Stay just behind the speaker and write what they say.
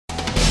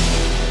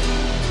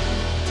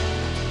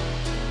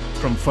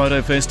From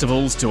photo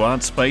festivals to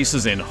art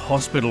spaces in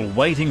hospital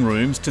waiting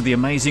rooms to the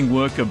amazing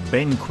work of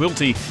Ben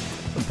Quilty,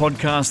 the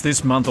podcast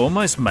this month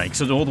almost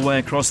makes it all the way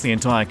across the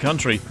entire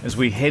country as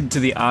we head to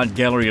the Art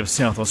Gallery of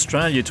South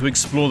Australia to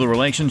explore the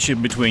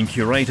relationship between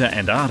curator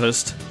and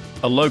artist.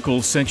 A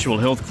local sexual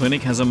health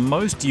clinic has a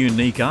most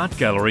unique art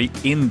gallery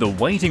in the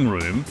waiting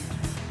room.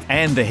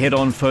 And the Head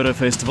On Photo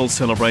Festival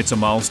celebrates a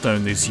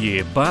milestone this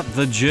year, but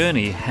the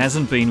journey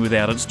hasn't been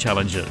without its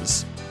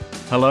challenges.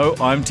 Hello,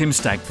 I'm Tim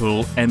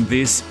Stackpool, and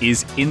this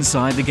is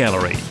Inside the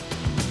Gallery.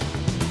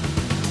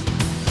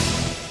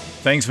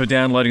 Thanks for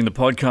downloading the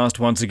podcast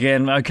once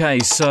again. Okay,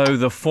 so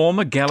the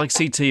former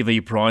Galaxy TV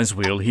prize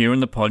wheel here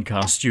in the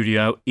podcast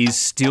studio is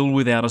still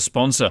without a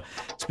sponsor.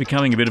 It's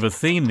becoming a bit of a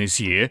theme this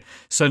year.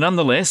 So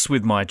nonetheless,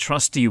 with my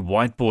trusty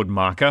whiteboard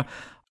marker,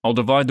 I'll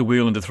divide the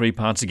wheel into three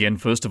parts again.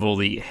 First of all,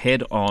 the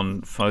Head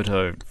On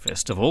Photo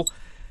Festival,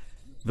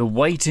 the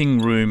Waiting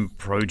Room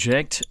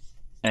Project,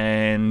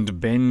 and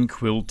Ben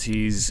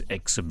Quilty's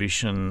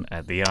exhibition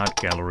at the Art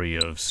Gallery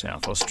of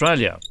South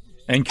Australia.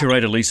 And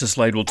curator Lisa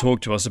Slade will talk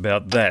to us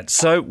about that.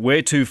 So,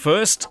 where to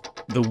first?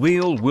 The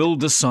wheel will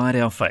decide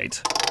our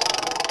fate.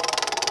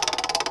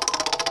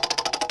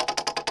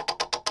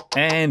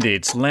 And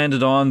it's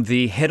landed on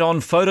the Head On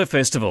Photo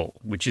Festival,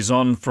 which is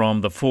on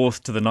from the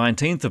 4th to the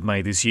 19th of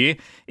May this year.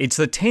 It's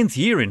the 10th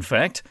year, in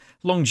fact.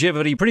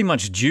 Longevity pretty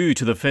much due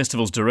to the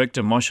festival's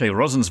director, Moshe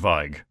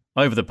Rosenzweig.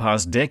 Over the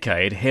past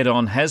decade, Head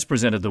On has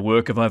presented the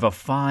work of over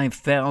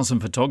 5,000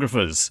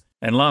 photographers.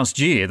 And last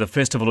year, the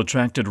festival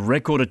attracted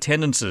record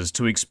attendances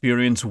to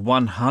experience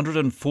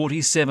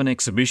 147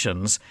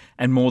 exhibitions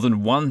and more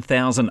than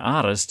 1,000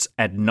 artists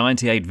at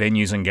 98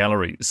 venues and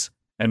galleries.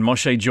 And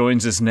Moshe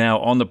joins us now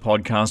on the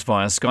podcast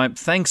via Skype.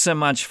 Thanks so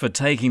much for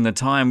taking the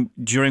time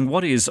during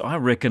what is, I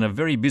reckon, a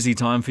very busy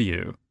time for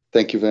you.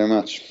 Thank you very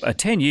much.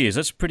 10 years,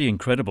 that's pretty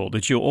incredible.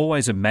 Did you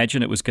always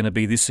imagine it was going to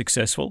be this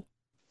successful?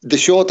 The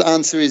short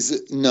answer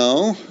is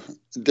no.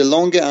 The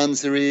longer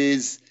answer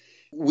is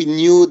we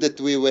knew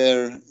that we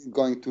were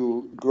going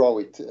to grow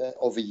it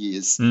over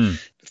years.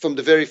 From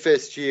the very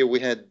first year, we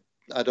had,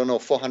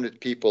 400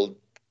 people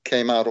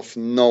came out of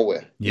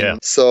nowhere. Yeah.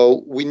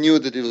 So we knew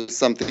that it was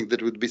something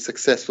that would be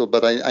successful,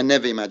 but I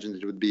never imagined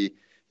it would be,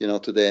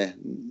 to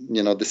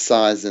the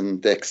size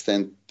and the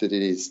extent that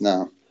it is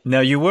now. Now,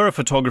 you were a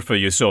photographer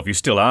yourself. You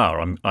still are,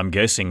 I'm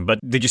guessing. But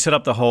did you set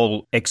up the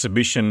whole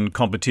exhibition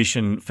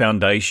competition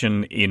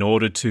foundation in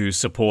order to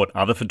support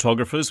other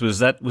photographers? Was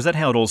that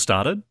how it all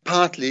started?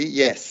 Partly,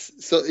 yes.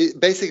 So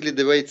basically,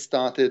 the way it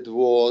started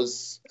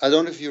was, I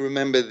don't know if you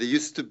remember, there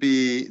used to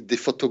be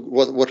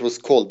what was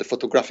called the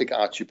Photographic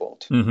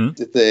Archibald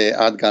at the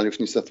Art Gallery of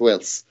New South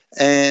Wales.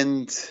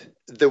 And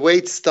the way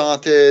it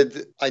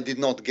started, I did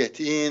not get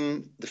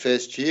in the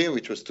first year,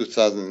 which was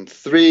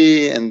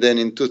 2003. And then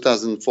in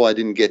 2004, I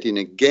didn't get in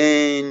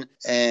again.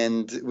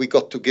 And we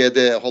got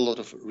together a whole lot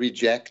of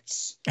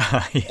rejects.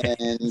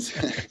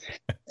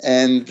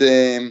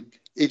 And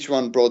each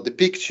one brought the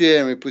picture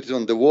and we put it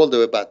on the wall.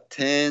 There were about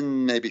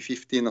 10, maybe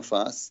 15 of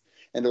us.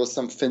 And there was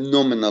some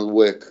phenomenal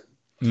work.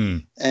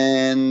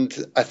 And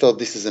I thought,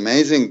 this is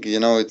amazing.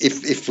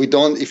 If you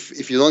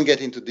don't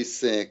get into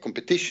this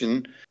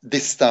competition,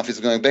 this stuff is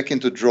going back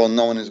into draw.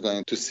 No one is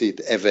going to see it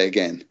ever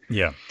again.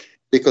 Yeah.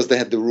 Because they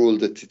had the rule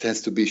that it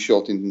has to be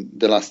shot in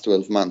the last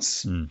 12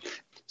 months.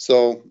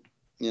 So,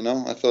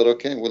 I thought,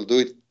 okay, we'll do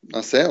it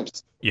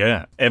ourselves.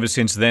 Yeah. Ever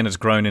since then, it's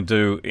grown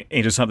into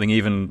something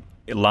even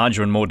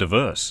larger and more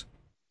diverse.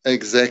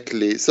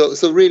 Exactly. So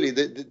really,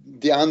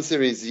 the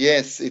answer is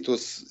yes, it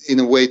was in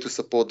a way to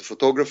support the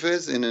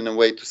photographers and in a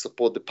way to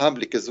support the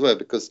public as well,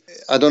 because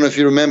I don't know if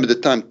you remember the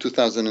time,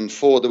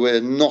 2004, there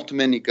were not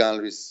many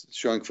galleries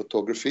showing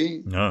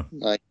photography. No.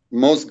 Like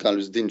most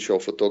galleries didn't show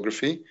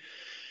photography.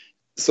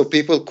 So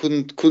people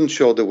couldn't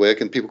show the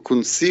work and people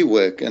couldn't see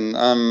work. And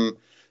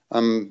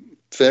I'm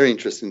very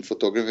interested in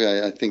photography.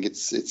 I think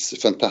it's a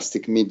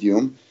fantastic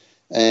medium.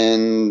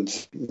 And,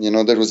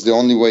 that was the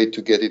only way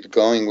to get it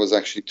going was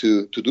actually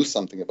to do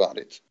something about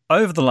it.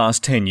 Over the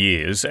last 10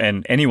 years,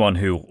 and anyone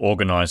who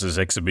organises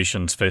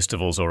exhibitions,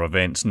 festivals or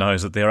events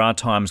knows that there are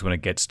times when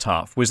it gets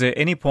tough. Was there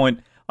any point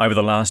over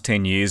the last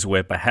 10 years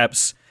where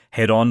perhaps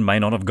Head On may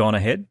not have gone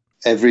ahead?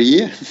 Every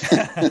year.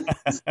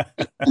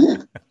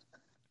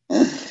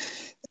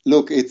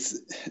 Look, it's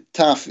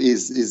tough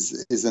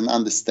is an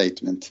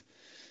understatement.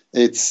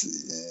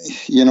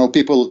 It's,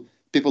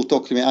 people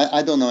talk to me.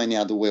 I don't know any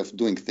other way of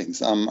doing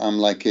things. I'm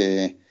like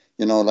a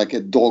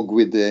dog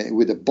with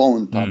a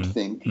bone type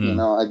thing.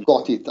 I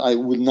got it. I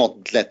will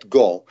not let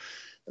go.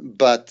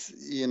 But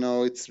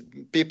it's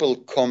people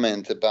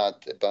comment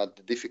about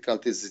the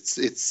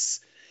difficulties.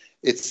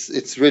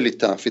 It's really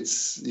tough.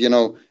 It's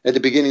at the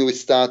beginning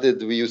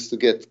we used to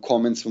get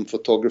comments from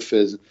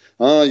photographers.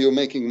 Oh, you're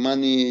making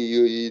money.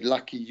 You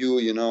lucky you.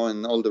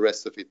 And all the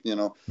rest of it.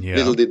 Yeah.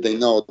 Little did they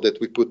know that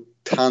we put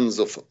tons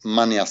of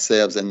money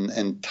ourselves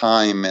and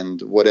time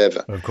and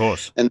whatever. Of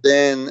course. And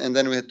then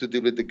we had to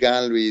deal with the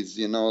galleries.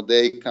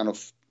 They kind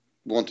of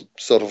want to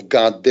sort of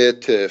guard their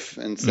turf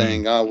and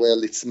saying,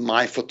 well, it's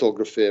my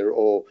photographer,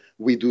 or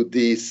we do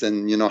this,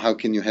 and, how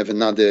can you have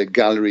another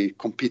gallery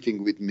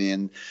competing with me,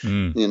 and,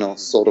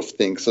 sort of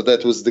thing. So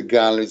that was the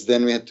galleries.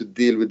 Then we had to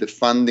deal with the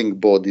funding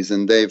bodies,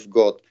 and they've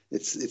got,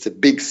 it's a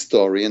big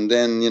story. And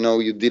then,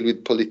 you deal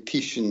with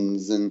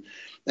politicians, and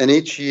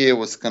each year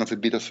was kind of a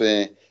bit of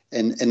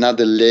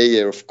another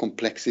layer of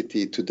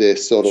complexity to the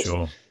sort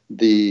of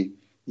the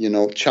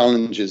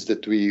challenges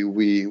that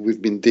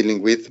we've been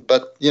dealing with.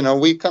 But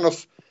we kind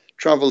of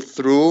travel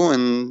through,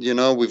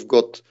 and we've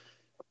got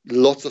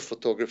lots of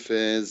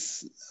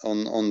photographers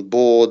on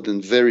board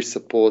and very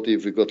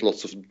supportive. We've got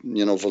lots of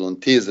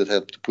volunteers that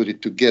help to put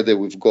it together.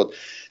 We've got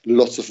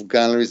lots of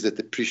galleries that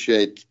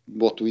appreciate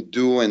what we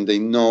do, and they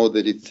know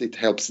that it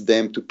helps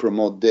them to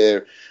promote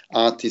their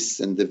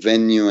artists and the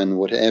venue and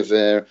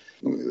whatever.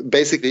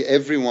 Basically,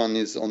 everyone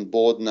is on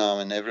board now,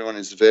 and everyone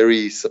is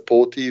very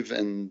supportive,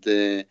 and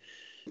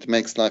it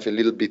makes life a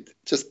little bit,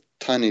 just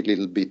tiny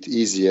little bit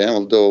easier,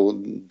 although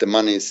the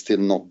money is still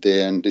not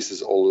there, and this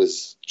is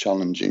always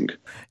challenging.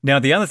 Now,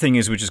 the other thing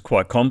is, which is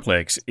quite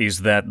complex,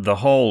 is that the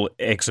whole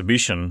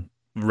exhibition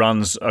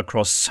runs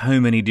across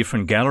so many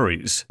different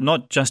galleries,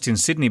 not just in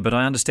Sydney, but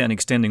I understand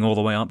extending all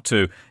the way up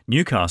to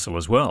Newcastle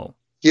as well.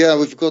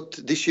 Yeah,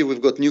 this year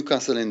we've got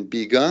Newcastle and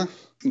Bega,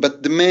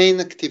 but the main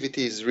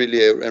activity is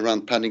really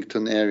around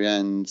Paddington area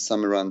and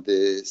some around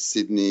the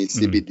Sydney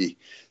CBD.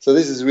 So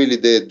this is really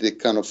the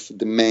kind of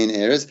the main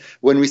areas.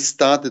 When we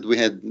started, we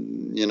had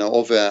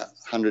over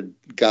 100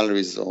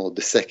 galleries, or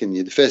the second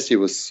year. The first year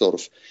was sort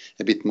of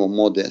a bit more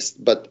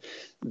modest, but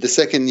the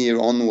second year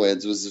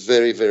onwards was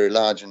very, very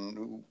large,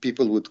 and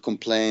people would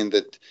complain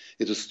that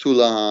it was too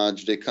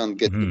large, they can't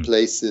get the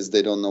places,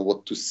 they don't know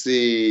what to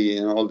see,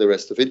 and all the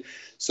rest of it.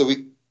 So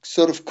we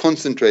sort of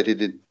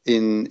concentrated it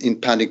in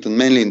Paddington,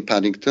 mainly in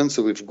Paddington.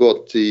 So we've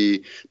got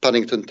the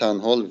Paddington Town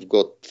Hall, we've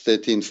got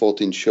 13,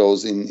 14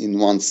 shows in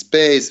one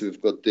space.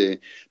 We've got the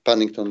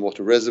Paddington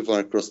Water Reservoir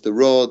across the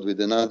road with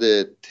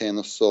another 10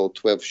 or so,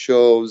 12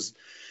 shows.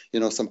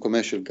 Some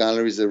commercial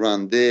galleries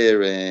around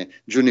there,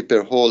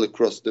 Juniper Hall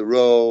across the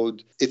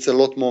road. It's a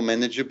lot more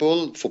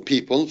manageable for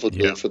people, for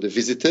the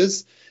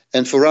visitors.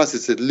 And for us,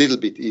 it's a little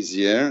bit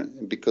easier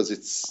because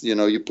it's,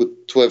 you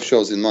put 12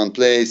 shows in one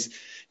place.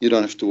 You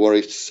don't have to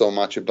worry so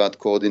much about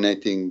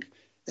coordinating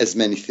as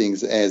many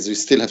things as you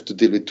still have to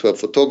deal with 12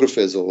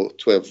 photographers or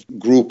 12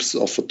 groups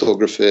of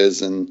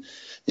photographers and,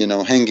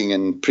 hanging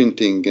and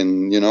printing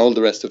and, all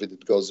the rest of it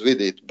that goes with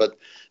it. But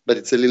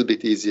it's a little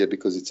bit easier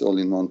because it's all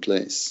in one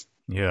place.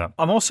 Yeah.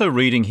 I'm also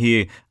reading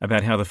here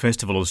about how the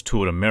festival has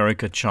toured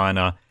America,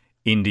 China,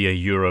 India,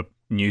 Europe,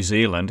 New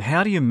Zealand.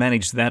 How do you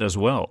manage that as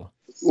well?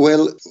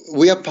 Well,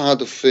 we are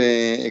part of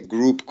a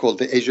group called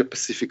the Asia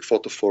Pacific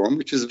Photo Forum,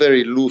 which is a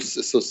very loose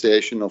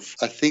association of,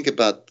 I think,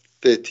 about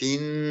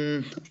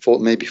 13,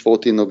 maybe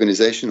 14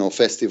 organizations or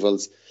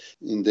festivals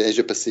in the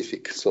Asia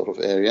Pacific sort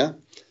of area.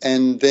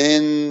 And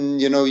then,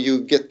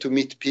 you get to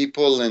meet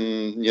people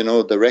and,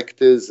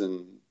 directors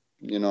and,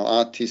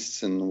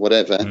 artists and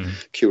whatever,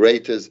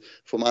 curators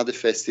from other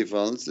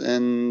festivals,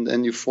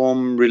 and you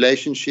form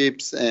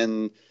relationships,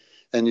 and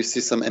you see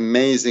some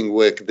amazing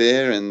work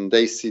there, and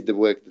they see the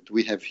work that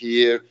we have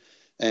here,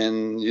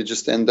 and you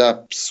just end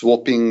up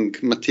swapping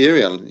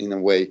material in a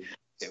way.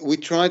 We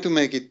try to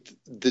make it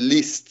the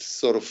least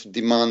sort of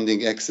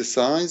demanding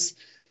exercise,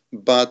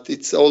 but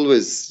it's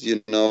always,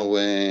 it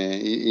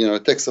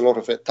takes a lot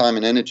of time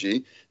and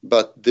energy,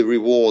 but the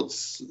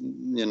rewards,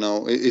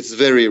 it's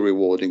very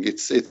rewarding.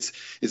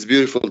 It's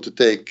beautiful to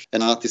take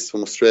an artist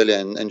from Australia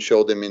and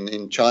show them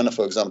in China,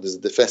 for example. There's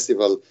the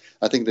festival.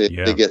 I think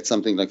they get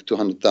something like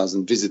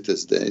 200,000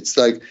 visitors there. It's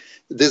like,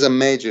 these are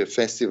major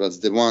festivals.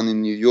 The one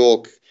in New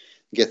York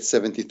gets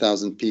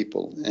 70,000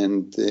 people,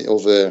 and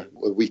over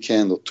a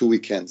weekend or 2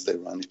 weekends they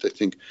run it, I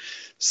think.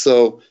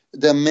 So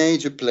there are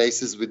major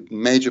places with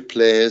major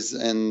players,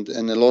 and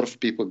a lot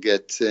of people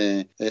get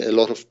a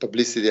lot of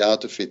publicity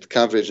out of it,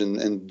 coverage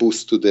and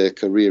boost to their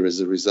career as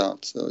a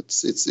result. So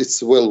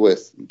it's well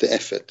worth the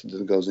effort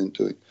that goes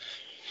into it.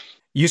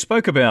 You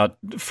spoke about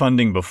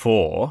funding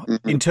before.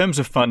 In terms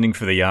of funding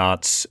for the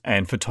arts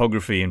and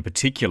photography in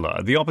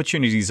particular, the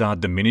opportunities are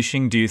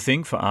diminishing, do you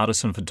think, for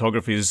artists and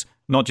photographers,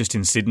 not just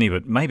in Sydney,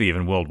 but maybe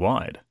even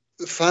worldwide?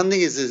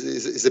 Funding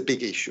is a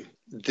big issue.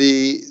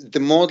 The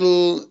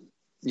model,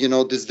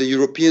 there's the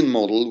European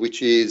model,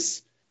 which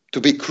is, to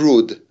be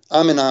crude,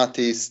 I'm an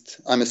artist,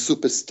 I'm a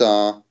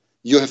superstar,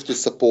 you have to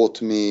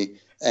support me,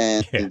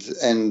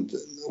 and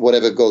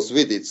whatever goes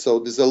with it. So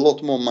there's a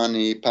lot more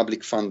money,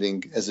 public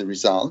funding as a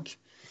result.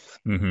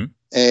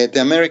 The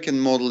American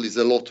model is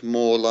a lot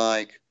more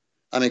like,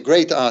 I'm a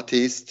great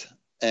artist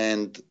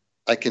and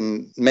I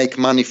can make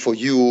money for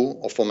you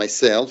or for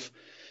myself,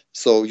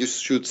 so you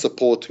should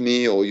support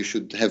me or you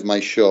should have my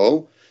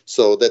show.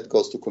 So that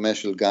goes to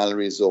commercial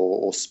galleries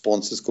or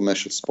sponsors,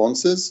 commercial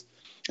sponsors.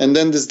 And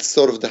then there's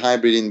sort of the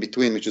hybrid in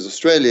between, which is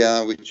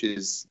Australia, which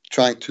is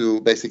trying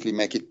to basically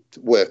make it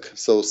work.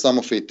 So some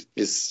of it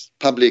is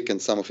public and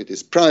some of it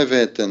is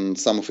private, and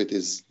some of it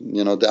is,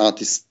 the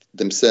artist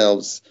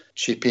themselves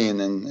chip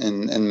in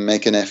and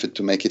make an effort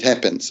to make it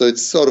happen. So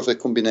it's sort of a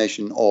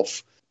combination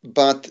of.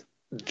 But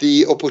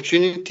the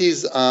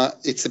opportunities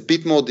it's a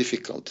bit more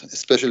difficult,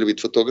 especially with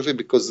photography,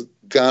 because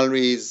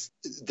galleries,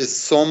 there's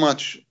so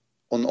much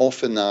on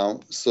offer now,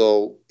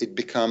 so it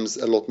becomes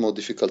a lot more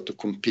difficult to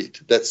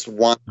compete. That's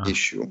one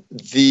issue.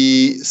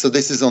 So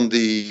this is on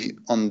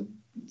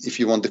if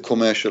you want, the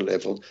commercial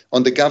level.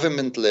 On the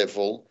government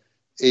level,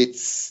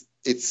 it's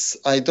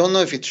I don't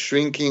know if it's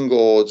shrinking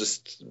or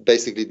just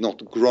basically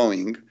not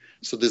growing.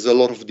 So there's a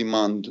lot of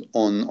demand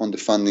on the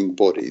funding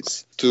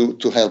bodies to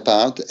help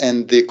out.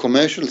 And the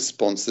commercial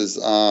sponsors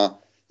are,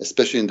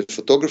 especially in the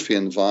photography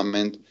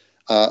environment,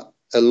 are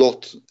a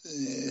lot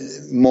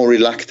more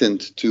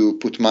reluctant to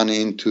put money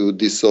into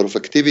these sort of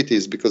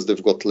activities because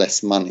they've got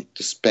less money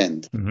to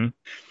spend. Mm-hmm.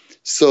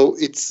 So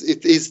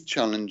it is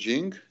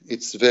challenging.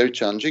 It's very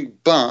challenging.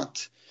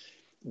 But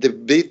the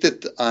bit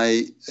that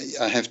I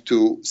have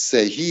to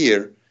say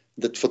here,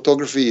 that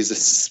photography is a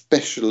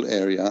special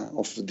area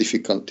of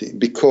difficulty,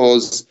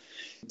 because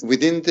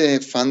within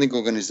the funding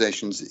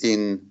organizations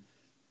in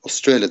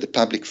Australia, the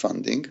public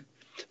funding,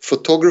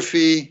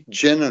 photography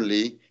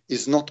generally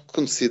is not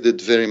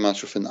considered very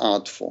much of an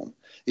art form.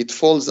 It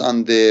falls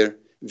under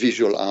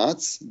visual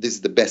arts. This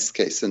is the best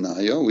case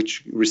scenario,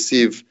 which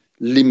receive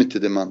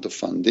limited amount of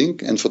funding,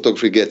 and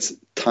photography gets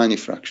tiny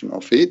fraction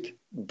of it.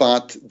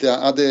 But there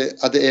are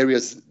other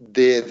areas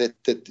there that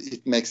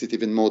it makes it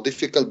even more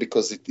difficult,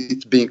 because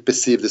it's being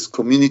perceived as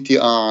community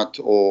art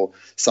or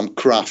some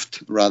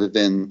craft rather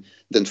than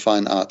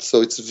fine art.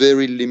 So it's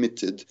very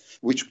limited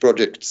which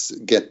projects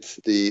get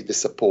the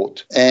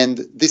support.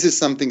 And this is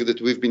something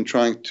that we've been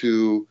trying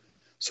to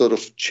sort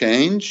of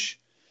change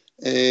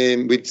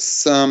with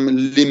some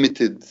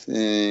limited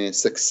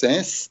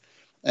success,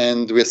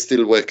 and we're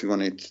still working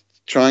on it,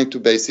 trying to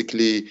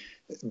basically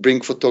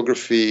bring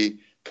photography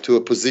to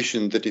a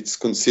position that it's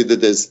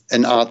considered as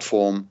an art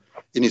form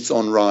in its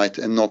own right,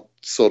 and not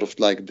sort of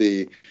like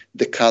the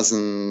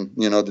cousin,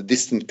 the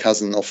distant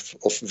cousin of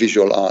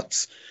visual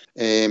arts.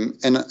 And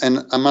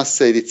I must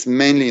say it's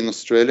mainly in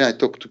Australia. I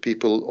talk to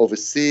people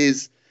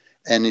overseas,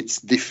 and it's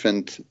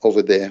different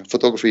over there.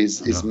 Photography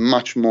is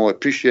much more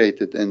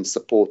appreciated and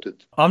supported.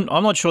 I'm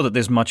not sure that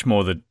there's much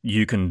more that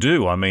you can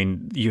do. I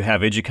mean, you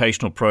have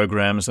educational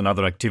programs and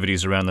other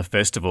activities around the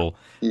festival.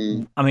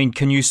 I mean,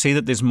 can you see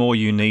that there's more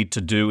you need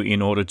to do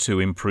in order to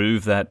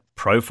improve that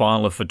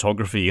profile of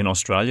photography in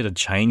Australia, to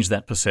change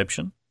that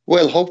perception?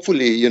 Well,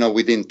 hopefully,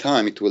 within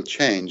time it will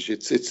change.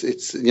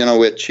 It's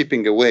we're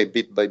chipping away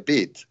bit by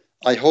bit.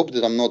 I hope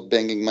that I'm not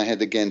banging my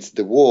head against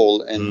the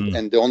wall,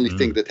 and the only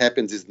thing that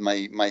happens is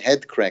my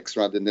head cracks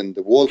rather than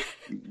the wall.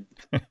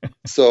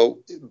 So,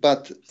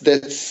 but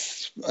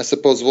that's, I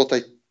suppose, what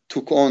I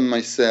took on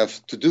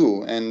myself to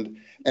do. And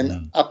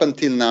up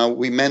until now,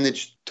 we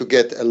managed to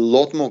get a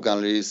lot more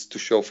galleries to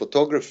show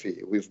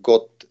photography. We've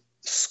got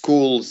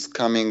schools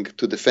coming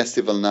to the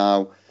festival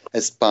now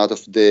as part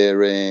of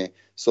their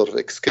sort of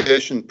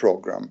excursion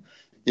program.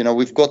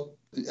 We've got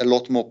a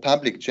lot more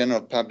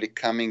general public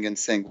coming and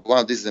saying,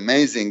 wow, this is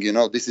amazing.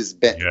 This is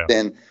better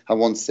than, I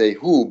won't say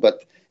who,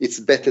 but it's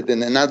better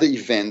than another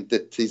event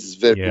that is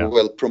very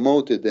well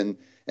promoted. And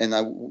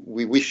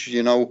we wish,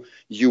 you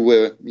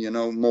were,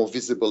 more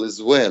visible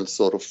as well,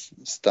 sort of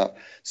stuff.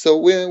 So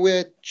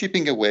we're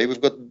chipping away.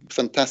 We've got a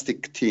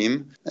fantastic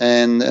team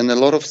and a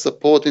lot of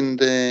support in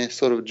the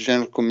sort of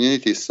general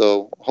community.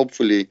 So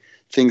hopefully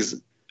things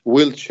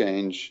will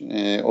change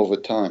over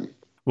time.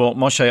 Well,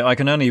 Moshe, I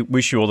can only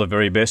wish you all the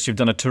very best. You've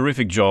done a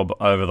terrific job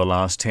over the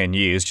last 10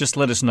 years. Just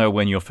let us know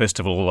when your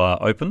festival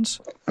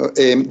opens.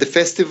 The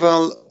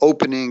festival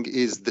opening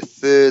is the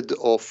 3rd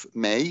of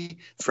May,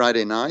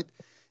 Friday night.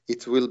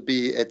 It will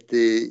be at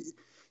the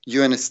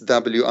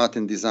UNSW Art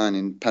and Design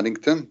in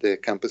Paddington, the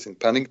campus in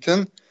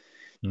Paddington.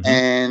 Mm-hmm.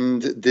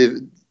 And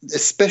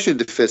especially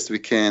the first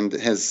weekend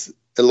has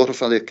a lot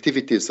of other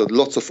activities, so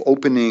lots of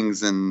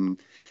openings and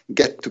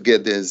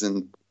get-togethers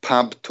and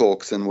pub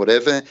talks and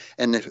whatever,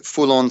 and a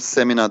full-on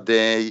seminar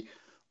day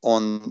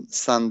on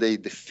Sunday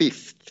the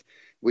 5th,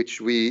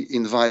 which we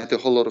invite a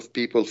whole lot of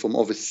people from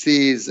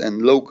overseas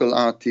and local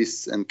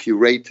artists and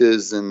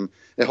curators and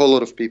a whole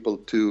lot of people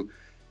to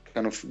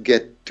kind of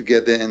get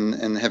together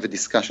and have a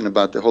discussion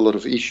about a whole lot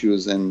of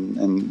issues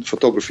and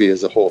photography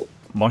as a whole.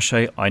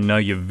 Moshe, I know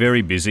you're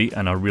very busy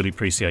and I really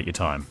appreciate your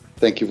time.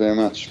 Thank you very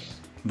much.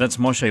 That's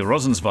Moshe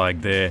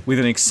Rosenzweig there with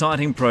an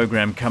exciting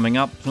program coming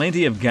up,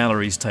 plenty of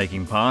galleries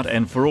taking part,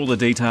 and for all the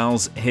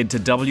details, head to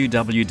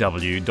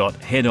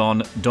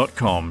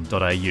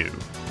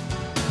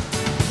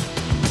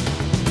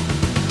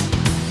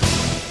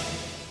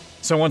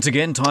www.headon.com.au. So once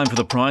again, time for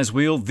the prize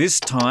wheel. This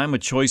time a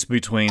choice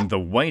between the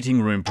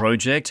Waiting Room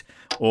Project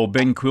or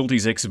Ben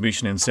Quilty's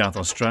exhibition in South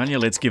Australia.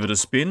 Let's give it a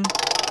spin.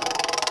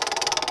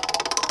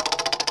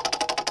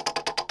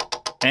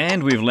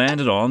 And we've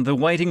landed on the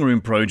Waiting Room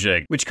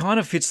Project, which kind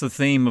of fits the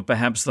theme of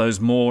perhaps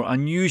those more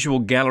unusual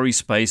gallery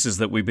spaces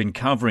that we've been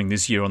covering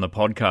this year on the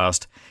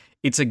podcast.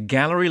 It's a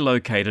gallery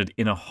located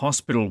in a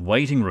hospital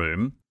waiting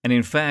room, and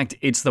in fact,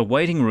 it's the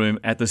waiting room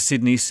at the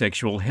Sydney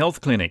Sexual Health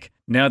Clinic.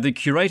 Now, the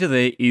curator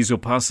there is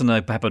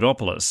Upasana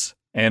Papadopoulos,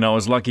 and I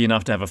was lucky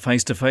enough to have a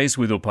face-to-face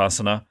with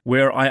Upasana,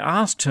 where I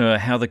asked her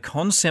how the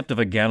concept of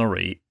a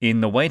gallery in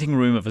the waiting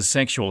room of a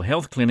sexual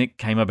health clinic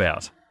came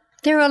about.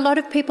 There are a lot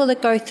of people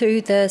that go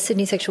through the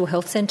Sydney Sexual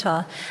Health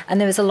Centre, and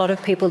there's a lot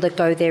of people that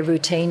go there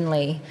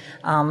routinely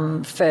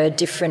for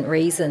different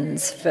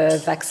reasons, for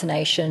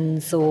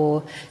vaccinations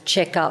or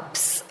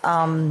checkups.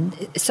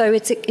 So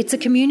it's a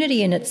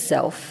community in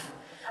itself.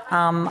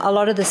 A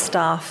lot of the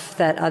staff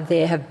that are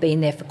there have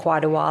been there for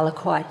quite a while, are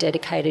quite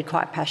dedicated,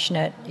 quite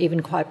passionate, even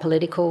quite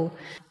political.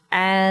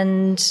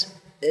 And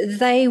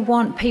they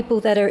want people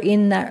that are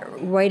in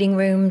that waiting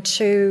room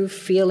to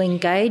feel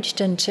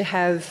engaged and to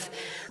have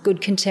good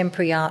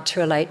contemporary art to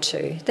relate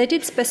to. They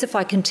did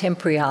specify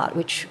contemporary art,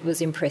 which was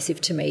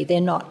impressive to me.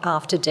 They're not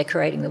after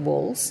decorating the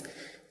walls.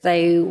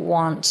 They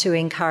want to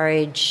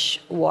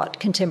encourage what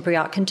contemporary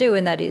art can do,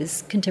 and that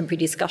is contemporary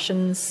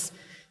discussions,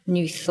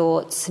 new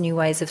thoughts, new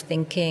ways of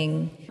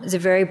thinking. There's a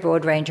very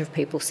broad range of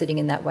people sitting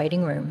in that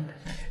waiting room.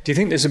 Do you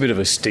think there's a bit of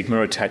a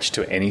stigma attached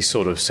to any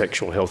sort of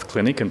sexual health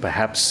clinic, and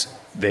perhaps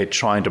they're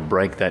trying to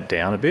break that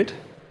down a bit?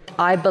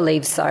 I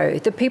believe so.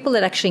 The people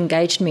that actually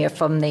engaged me are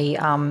from the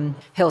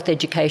health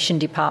education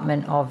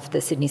department of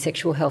the Sydney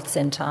Sexual Health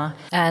Centre.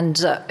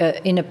 And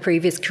in a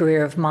previous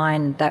career of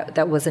mine,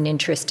 that was an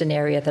interest, an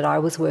area that I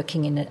was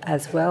working in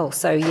as well.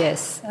 So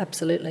yes,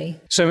 absolutely.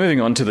 So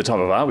moving on to the type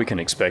of art we can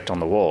expect on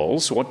the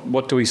walls,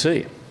 what do we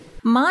see?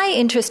 My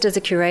interest as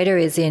a curator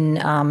is in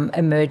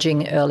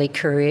emerging early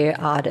career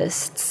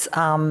artists,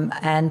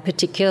 and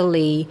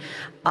particularly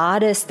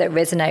artists that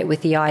resonate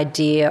with the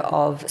idea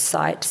of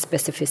site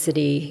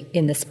specificity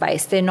in the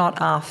space. They're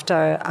not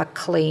after a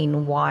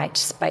clean white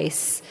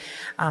space,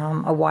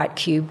 a white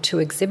cube to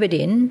exhibit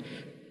in.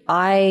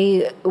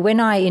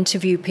 When I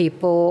interview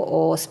people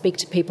or speak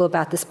to people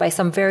about the space,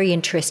 I'm very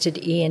interested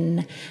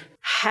in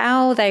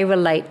how they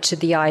relate to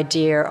the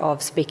idea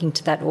of speaking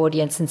to that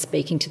audience and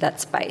speaking to that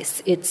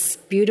space. It's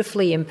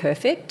beautifully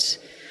imperfect.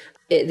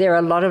 There are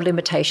a lot of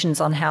limitations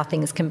on how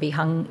things can be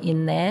hung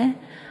in there.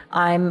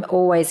 I'm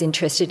always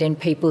interested in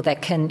people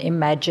that can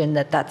imagine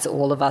that that's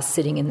all of us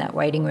sitting in that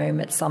waiting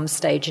room at some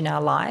stage in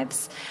our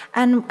lives.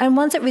 And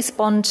ones that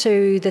respond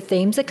to the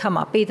themes that come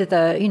up, either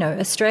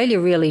Australia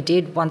really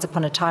did once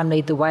upon a time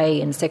lead the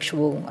way in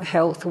sexual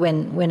health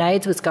when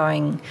AIDS was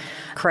going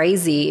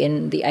crazy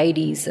in the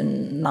 80s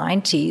and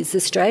 90s.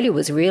 Australia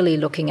was really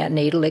looking at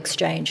needle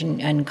exchange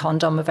and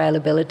condom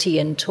availability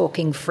and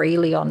talking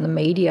freely on the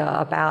media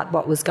about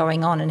what was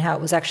going on and how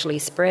it was actually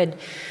spread.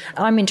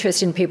 I'm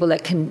interested in people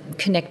that can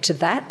connect to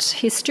that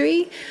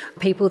history,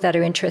 people that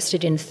are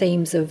interested in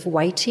themes of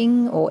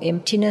waiting or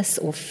emptiness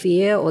or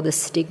fear or the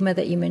stigma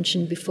that you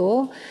mentioned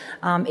before,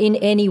 in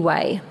any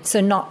way. So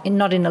not in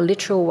a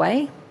literal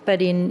way,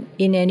 but in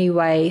any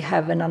way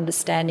have an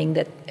understanding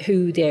that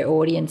who their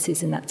audience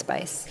is in that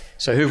space.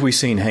 So who have we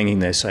seen hanging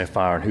there so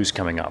far, and who's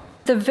coming up?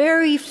 The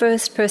very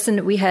first person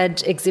that we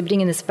had exhibiting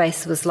in the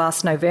space was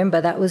last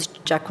November. That was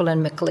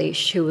Jacqueline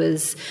McLeish, who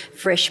was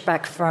fresh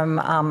back from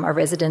a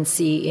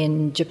residency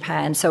in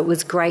Japan. So it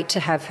was great to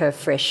have her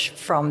fresh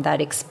from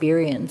that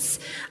experience.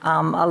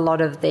 A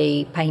lot of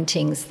the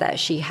paintings that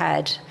she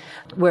had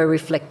were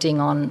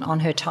reflecting on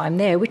her time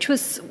there, which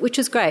was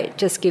great,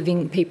 just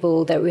giving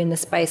people that were in the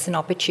space an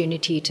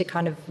opportunity to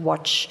kind of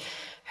watch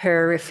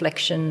her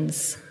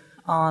reflections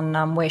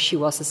on where she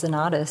was as an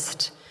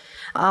artist.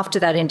 After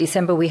that, in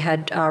December, we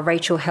had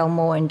Rachel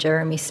Helmore and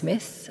Jeremy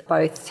Smith,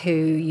 both who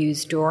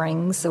used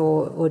drawings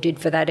or did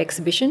for that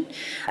exhibition.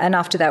 And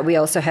after that, we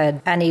also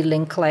had Annie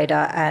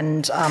Linklater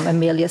and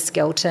Amelia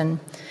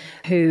Skelton,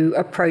 who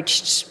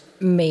approached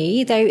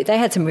me. They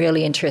had some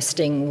really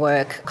interesting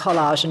work,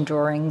 collage and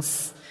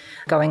drawings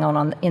going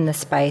on in the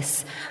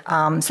space.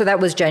 So that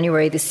was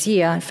January this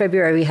year. In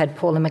February, we had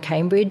Paula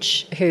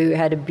McCambridge, who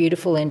had a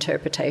beautiful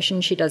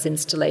interpretation. She does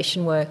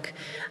installation work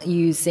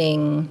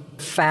using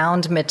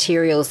found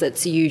materials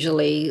that's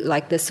usually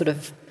like this sort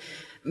of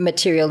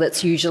material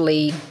that's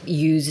usually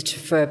used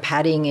for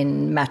padding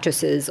in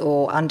mattresses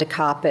or under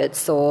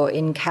carpets or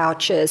in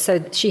couches.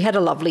 So she had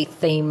a lovely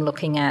theme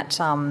looking at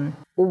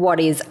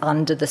what is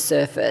under the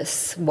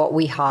surface, what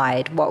we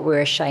hide, what we're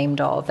ashamed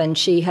of. And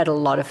she had a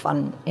lot of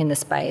fun in the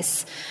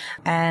space.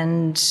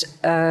 And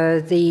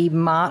the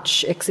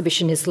March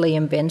exhibition is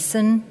Liam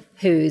Benson,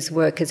 whose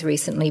work has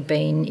recently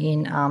been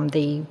in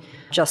the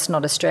Just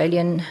Not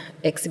Australian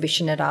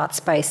exhibition at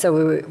ArtSpace. So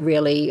we were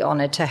really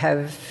honoured to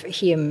have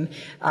him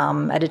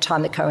at a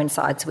time that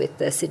coincides with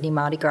the Sydney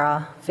Mardi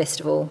Gras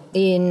Festival.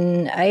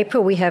 In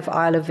April, we have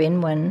Isla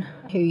Venwin,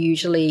 who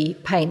usually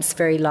paints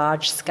very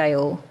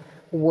large-scale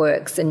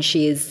works, and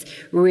she is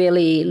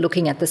really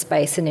looking at the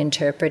space and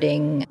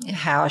interpreting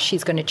how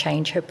she's going to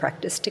change her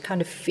practice to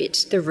kind of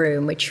fit the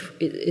room, which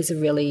is a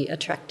really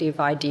attractive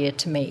idea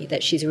to me,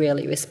 that she's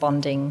really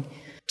responding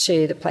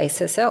to the place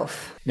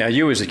herself. Now,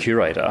 you as a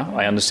curator,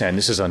 I understand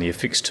this is only a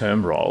fixed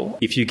term role.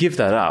 If you give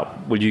that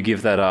up, will you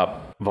give that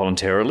up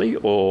voluntarily,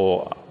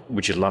 or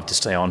would you love to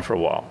stay on for a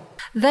while?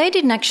 They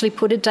didn't actually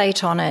put a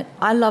date on it.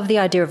 I love the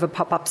idea of a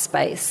pop-up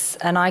space,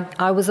 and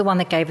I was the one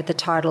that gave it the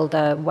title,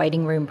 the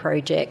Waiting Room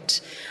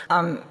Project.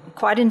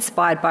 Quite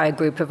inspired by a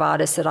group of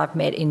artists that I've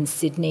met in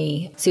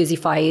Sydney. Susie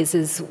Faiz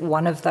is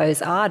one of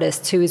those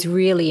artists who is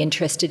really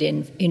interested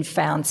in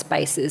found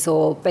spaces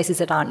or spaces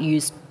that aren't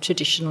used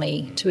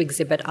traditionally to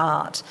exhibit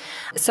art.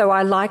 So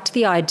I liked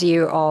the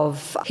idea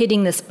of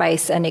hitting the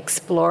space and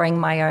exploring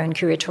my own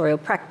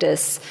curatorial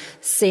practice,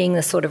 seeing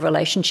the sort of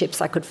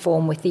relationships I could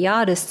form with the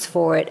artists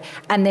for it,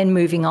 and then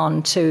moving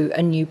on to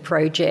a new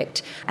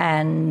project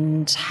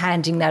and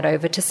handing that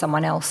over to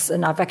someone else.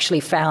 And I've actually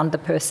found the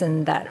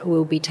person that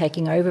will be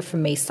taking over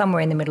from me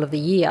somewhere in the middle of the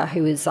year,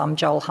 who is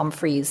Joel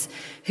Humphreys,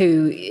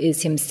 who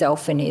is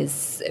himself in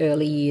his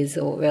early years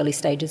or early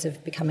stages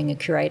of becoming a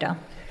curator.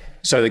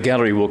 So the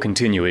gallery will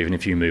continue even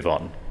if you move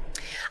on?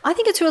 I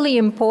think it's really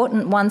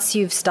important once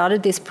you've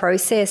started this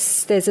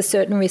process, there's a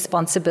certain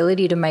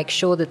responsibility to make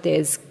sure that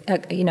there's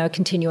a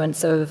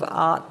continuance of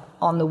art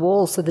on the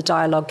wall so the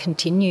dialogue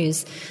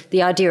continues.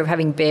 The idea of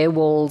having bare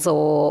walls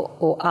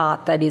or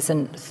art that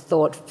isn't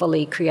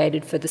thoughtfully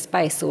created for the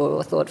space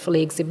or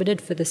thoughtfully exhibited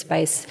for the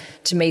space,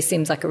 to me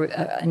seems like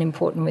an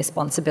important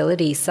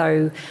responsibility.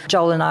 So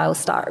Joel and I will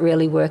start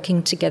really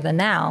working together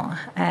now,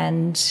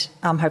 and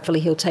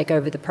hopefully he'll take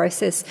over the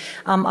process.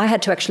 I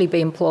had to actually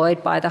be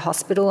employed by the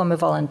hospital. I'm a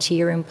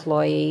volunteer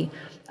employee.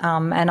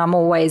 And I'm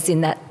always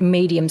in that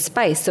medium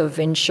space of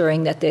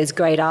ensuring that there's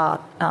great art,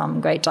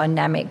 great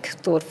dynamic,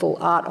 thoughtful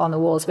art on the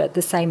walls. But at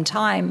the same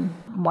time,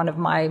 one of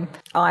my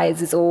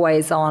eyes is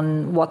always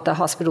on what the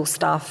hospital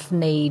staff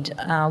need,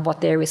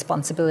 what their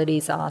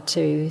responsibilities are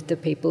to the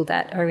people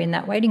that are in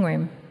that waiting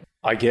room.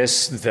 I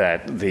guess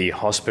that the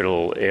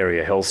hospital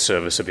area health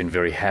service have been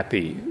very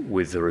happy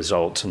with the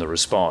results and the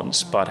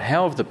response, but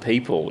how have the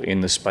people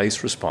in the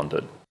space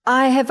responded?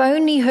 I have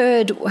only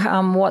heard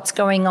what's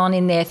going on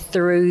in there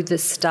through the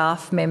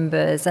staff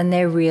members, and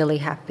they're really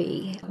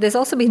happy. There's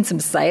also been some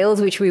sales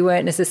which we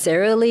weren't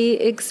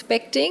necessarily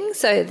expecting,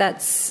 so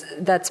that's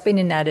been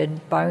an added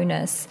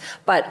bonus.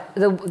 But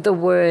the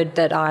word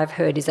that I've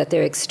heard is that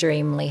they're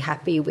extremely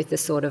happy with the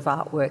sort of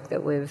artwork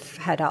that we've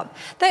had up.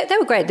 They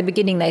were great at the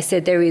beginning. They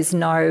said there is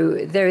no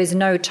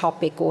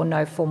topic or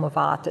no form of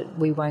art that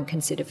we won't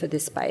consider for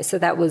this space. So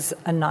that was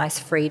a nice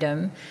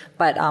freedom.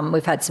 But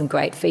we've had some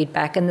great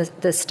feedback, and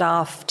the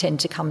staff tend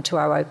to come to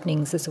our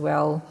openings as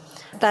well.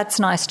 That's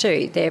nice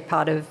too. They're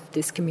part of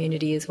this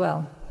community as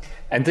well.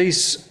 And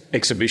these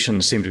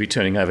exhibitions seem to be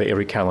turning over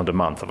every calendar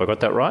month. Have I got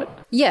that right?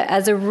 Yeah,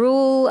 as a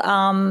rule,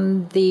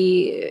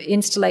 the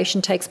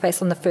installation takes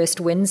place on the first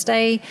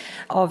Wednesday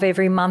of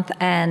every month,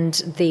 and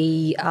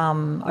the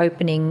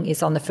opening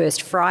is on the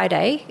first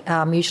Friday,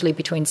 usually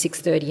between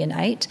 6:30 and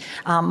 8.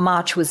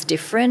 March was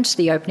different.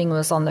 The opening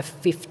was on the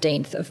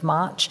 15th of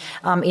March.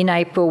 In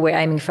April, we're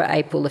aiming for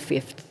April the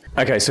 5th.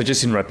 Okay, so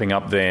just in wrapping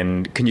up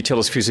then, can you tell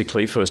us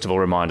physically, first of all,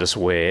 remind us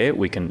where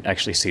we can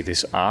actually see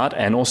this art,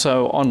 and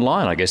also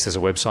online? I guess there's a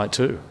website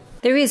too.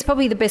 There is.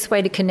 Probably the best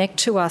way to connect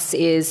to us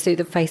is through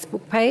the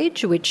Facebook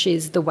page, which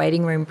is the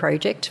Waiting Room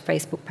Project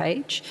Facebook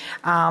page.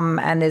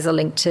 And there's a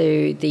link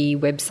to the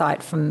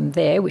website from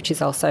there, which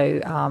is also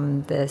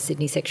the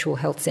Sydney Sexual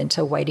Health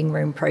Centre Waiting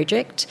Room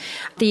Project.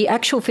 The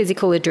actual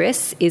physical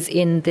address is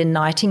in the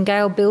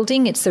Nightingale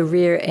building. It's the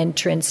rear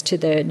entrance to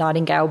the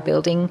Nightingale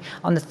building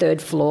on the 3rd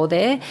floor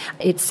there.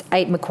 It's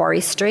 8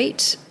 Macquarie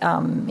Street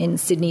in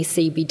Sydney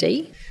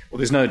CBD. Well,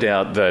 there's no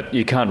doubt that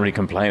you can't really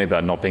complain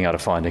about not being able to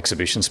find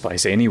exhibition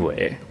space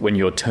anywhere when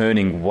you're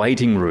turning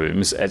waiting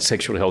rooms at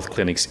sexual health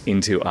clinics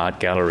into art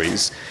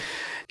galleries.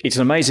 It's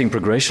an amazing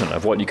progression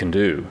of what you can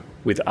do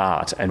with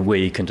art and where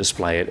you can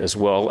display it as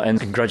well. And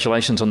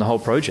congratulations on the whole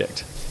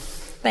project.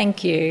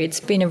 Thank you.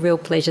 It's been a real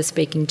pleasure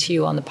speaking to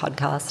you on the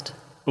podcast.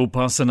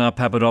 Upasana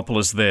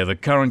Papadopoulos there, the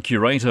current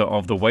curator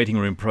of the Waiting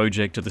Room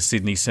Project at the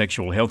Sydney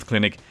Sexual Health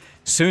Clinic,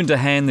 soon to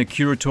hand the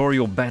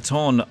curatorial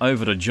baton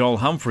over to Joel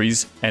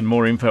Humphreys, and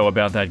more info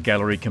about that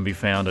gallery can be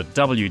found at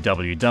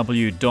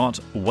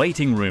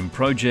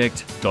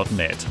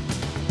www.waitingroomproject.net.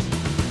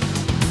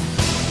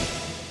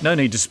 No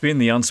need to spin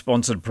the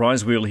unsponsored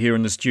prize wheel here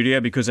in the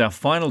studio, because our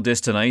final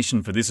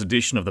destination for this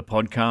edition of the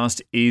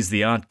podcast is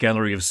the Art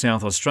Gallery of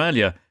South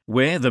Australia,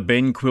 where the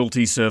Ben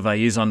Quilty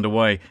survey is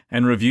underway,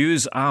 and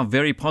reviews are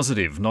very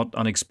positive, not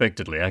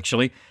unexpectedly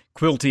actually.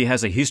 Quilty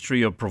has a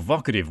history of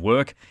provocative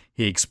work.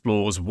 He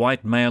explores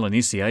white male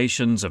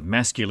initiations of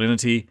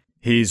masculinity.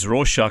 His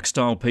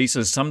Rorschach-style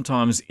pieces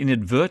sometimes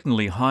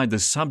inadvertently hide the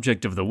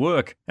subject of the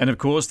work. And of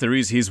course there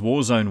is his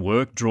war zone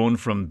work, drawn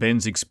from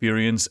Ben's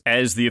experience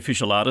as the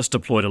official artist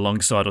deployed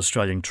alongside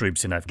Australian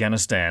troops in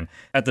Afghanistan,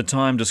 at the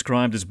time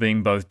described as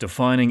being both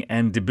defining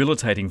and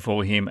debilitating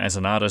for him as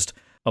an artist,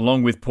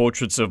 along with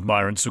portraits of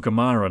Myuran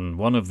Sukumaran,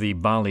 one of the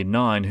Bali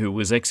 9 who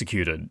was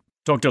executed.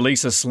 Dr.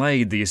 Lisa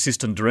Slade, the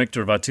Assistant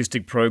Director of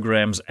Artistic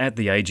Programs at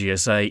the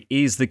AGSA,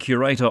 is the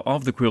curator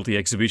of the Quilty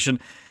exhibition.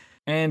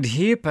 And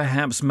here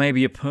perhaps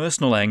maybe a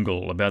personal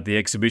angle about the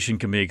exhibition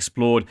can be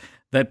explored.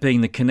 that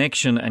being the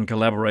connection and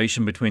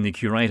collaboration between the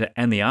curator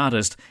and the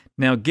artist.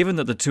 Now, given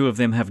that the two of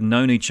them have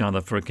known each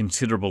other for a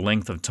considerable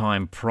length of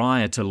time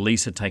prior to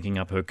Lisa taking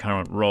up her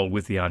current role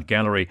with the art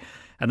gallery,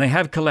 and they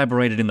have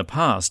collaborated in the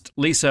past,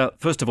 Lisa,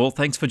 first of all,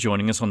 thanks for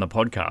joining us on the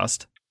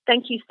podcast.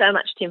 Thank you so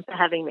much, Tim, for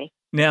having me.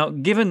 Now,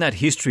 given that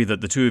history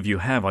that the two of you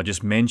have, I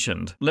just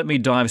mentioned, let me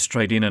dive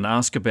straight in and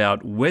ask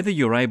about whether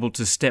you're able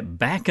to step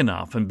back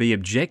enough and be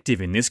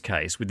objective in this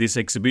case with this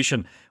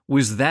exhibition.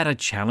 Was that a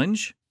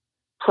challenge?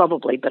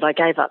 Probably, but I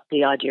gave up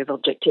the idea of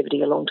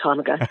objectivity a long time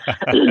ago.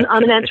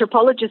 I'm an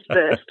anthropologist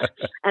first,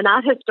 an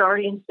art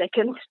historian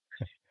second.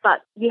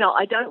 But,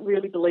 I don't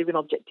really believe in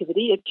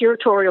objectivity. A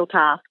curatorial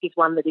task is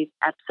one that is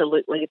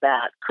absolutely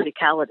about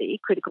criticality,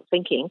 critical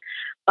thinking,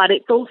 but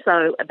it's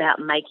also about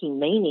making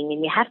meaning,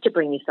 and you have to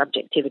bring your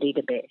subjectivity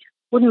to bear.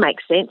 Wouldn't make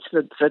sense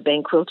for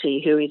Ben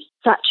Quilty, who is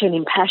such an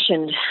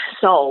impassioned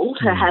soul,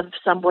 to have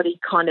somebody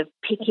kind of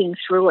picking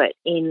through it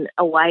in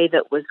a way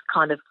that was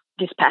kind of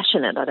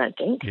dispassionate, I don't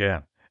think.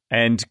 Yeah.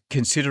 And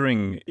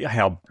considering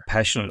how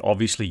passionate,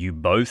 obviously, you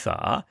both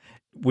are,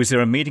 was there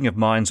a meeting of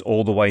minds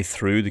all the way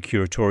through the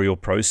curatorial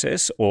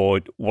process,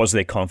 or was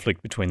there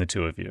conflict between the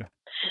two of you?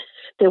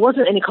 There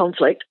wasn't any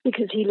conflict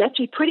because he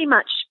pretty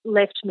much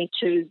left me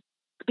to,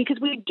 because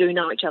we do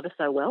know each other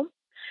so well.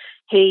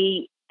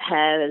 He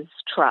has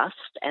trust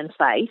and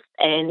faith,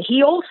 and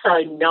he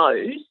also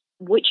knows,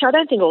 which I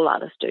don't think all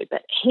artists do,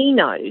 but he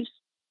knows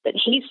that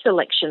his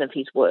selection of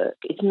his work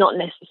is not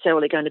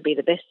necessarily going to be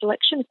the best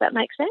selection, if that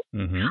makes sense.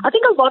 Mm-hmm. I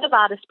think a lot of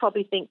artists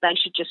probably think they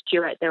should just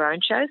curate their own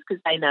shows because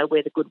they know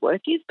where the good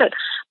work is, but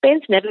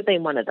Ben's never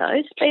been one of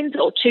those. Ben's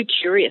all too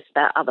curious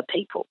about other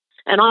people,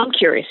 and I'm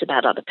curious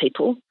about other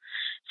people.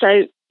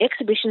 So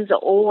exhibitions are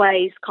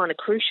always kind of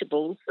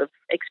crucibles of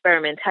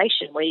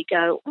experimentation where you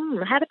go,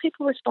 how do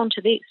people respond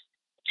to this?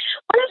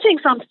 One of the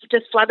things I'm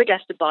just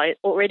flabbergasted by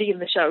already in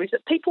the show is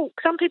that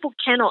some people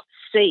cannot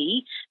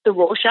see the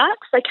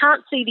Rorschachs. They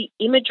can't see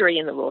the imagery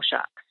in the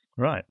Rorschachs.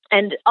 Right.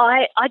 And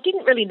I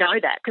didn't really know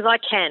that because I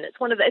can.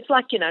 It's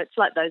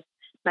like those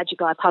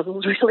magic eye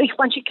puzzles, really.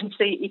 Once you can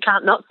see it, you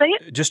can't not see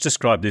it. Just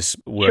describe this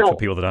work for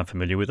people that aren't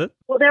familiar with it.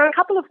 Well, there are a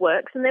couple of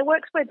works, and they're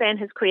works where Ben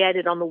has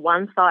created on the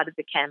one side of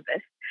the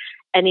canvas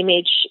an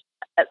image.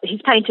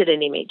 He's painted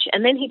an image,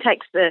 and then he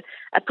takes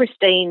a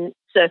pristine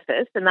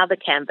surface, another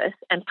canvas,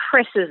 and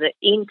presses it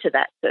into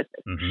that surface.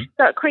 Mm-hmm.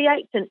 So it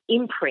creates an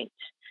imprint,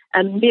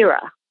 a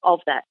mirror of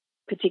that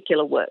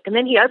particular work. And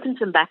then he opens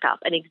them back up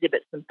and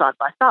exhibits them side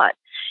by side.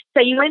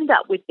 So you end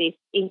up with this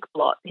ink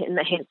blot, and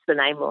hence the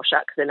name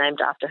Rorschach, because they're named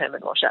after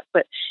Herman Rorschach.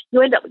 But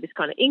you end up with this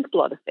kind of ink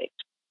blot effect.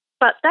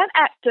 But that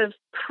act of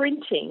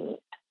printing,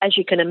 as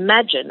you can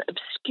imagine,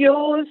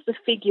 obscures the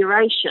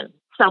figuration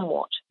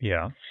somewhat.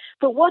 Yeah.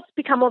 But what's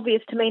become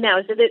obvious to me now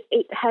is that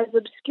it has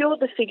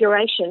obscured the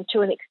figuration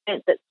to an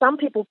extent that some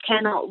people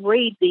cannot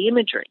read the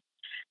imagery.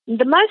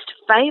 The most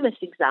famous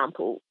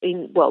example,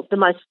 the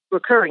most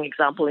recurring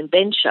example in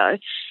Ben's show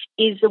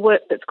is the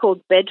work that's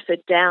called Bedford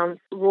Downs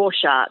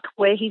Rorschach,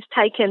 where he's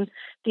taken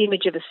the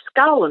image of a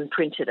skull and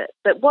printed it.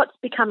 But what's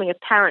becoming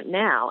apparent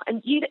now,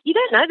 and you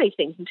don't know these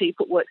things until you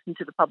put works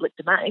into the public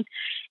domain,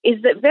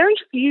 is that very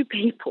few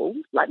people,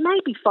 like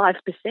maybe 5%,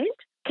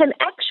 can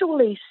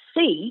actually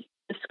see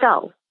the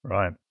skull.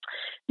 Right.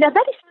 Now,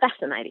 that is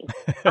fascinating.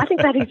 I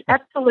think that is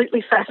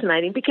absolutely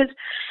fascinating because,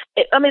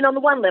 on the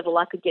one level,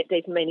 I could get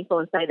deep and meaningful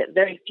and say that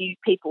very few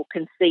people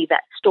can see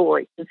that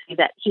story, can see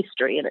that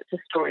history, and it's a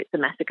story, it's a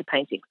massacre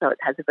painting, so it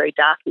has a very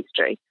dark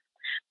history.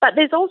 But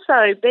there's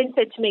also, Ben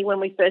said to me when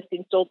we first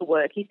installed the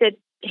work, he said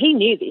he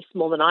knew this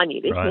more than I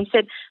knew this, right. And he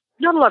said,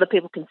 not a lot of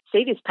people can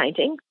see this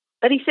painting.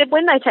 But he said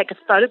when they take a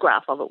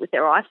photograph of it with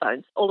their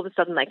iPhones, all of a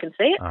sudden they can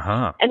see it.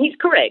 Uh-huh. And he's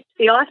correct.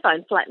 The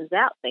iPhone flattens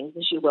out things,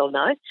 as you well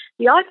know.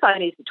 The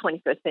iPhone is the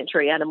 21st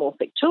century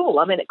anamorphic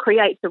tool. It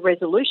creates a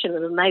resolution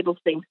and enables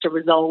things to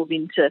resolve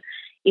into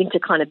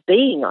kind of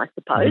being, I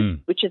suppose,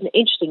 which is an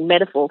interesting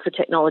metaphor for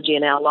technology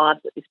in our lives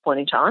at this point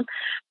in time.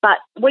 But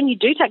when you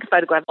do take a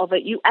photograph of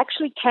it, you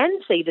actually can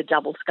see the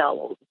double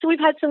skull. So we've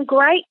had some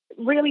great,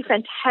 really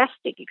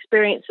fantastic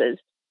experiences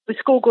with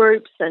school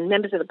groups and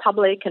members of the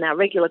public and our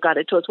regular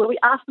guided tours where we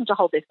ask them to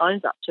hold their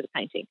phones up to the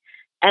painting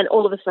and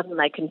all of a sudden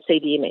they can see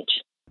the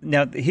image.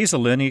 Now, here's a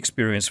learning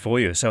experience for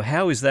you. So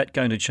how is that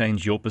going to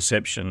change your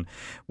perception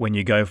when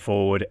you go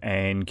forward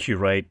and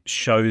curate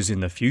shows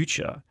in the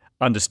future,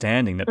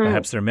 understanding that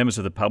perhaps there are members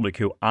of the public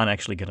who aren't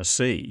actually going to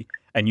see,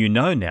 and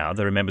now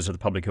there are members of the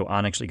public who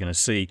aren't actually going to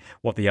see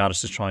what the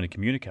artist is trying to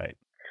communicate?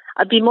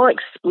 I'd be more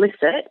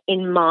explicit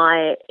in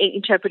my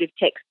interpretive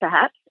text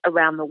perhaps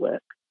around the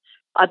work.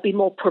 I'd be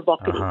more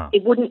provocative. Uh-huh.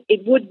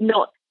 It would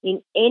not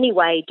in any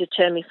way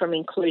deter me from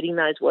including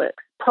those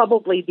works.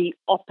 Probably the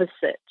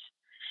opposite.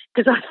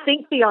 Because I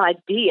think the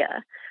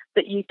idea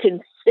that you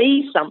can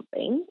see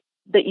something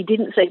that you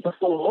didn't see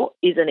before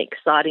is an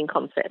exciting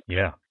concept.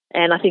 Yeah.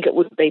 And I think it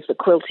would be for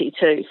Quilty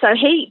too. So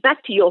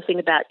back to your thing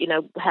about,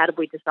 how did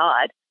we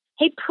decide?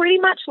 He pretty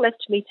much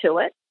left me to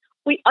it.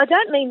 I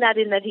don't mean that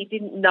in that he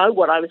didn't know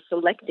what I was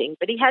selecting,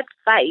 but he had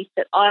faith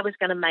that I was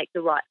going to make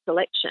the right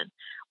selection.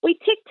 we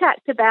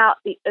tic-tacked about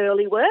the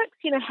early works,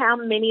 how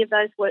many of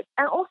those works,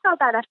 and also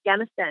about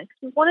Afghanistan,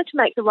 because we wanted to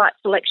make the right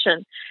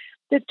selection.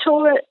 The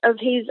tour of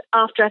his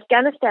After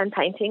Afghanistan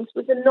paintings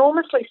was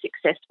enormously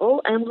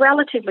successful and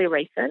relatively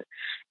recent,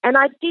 and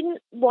I didn't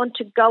want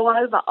to go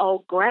over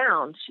old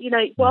ground.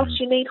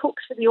 Whilst you need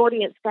hooks for the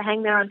audience to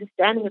hang their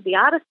understanding of the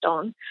artist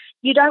on,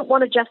 you don't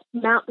want to just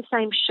mount the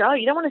same show.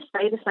 You don't want to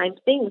say the same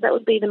things. That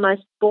would be the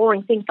most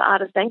boring thing for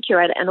artists and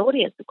curator and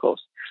audience, of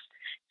course.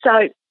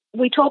 So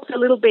we talked a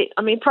little bit.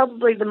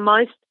 Probably the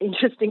most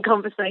interesting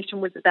conversation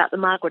was about the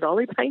Margaret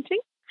Olley painting.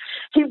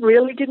 He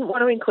really didn't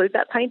want to include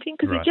that painting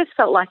because he just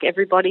felt like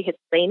everybody had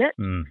seen it.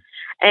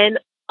 And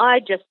I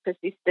just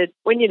persisted.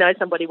 When you know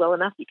somebody well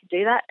enough, you can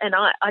do that. And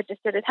I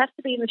just said, it has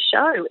to be in the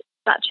show. It's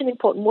such an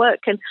important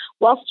work. And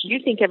whilst you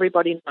think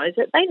everybody knows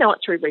it, they know it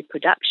through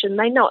reproduction.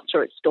 They know it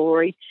through its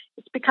story.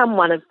 It's become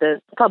one of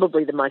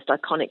probably the most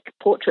iconic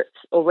portraits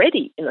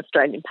already in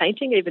Australian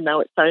painting, even though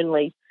it's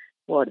only,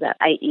 about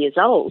 8 years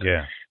old.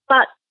 Yeah.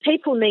 But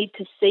people need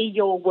to see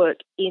your work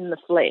in the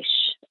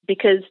flesh,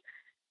 because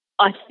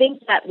I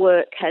think that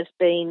work has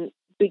been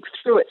big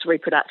through its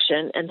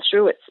reproduction and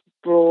through its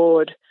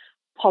broad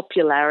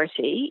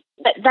popularity.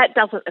 That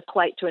doesn't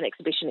equate to an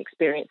exhibition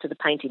experience of the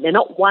painting. They're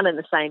not one and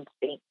the same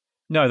thing.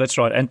 No, that's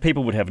right. And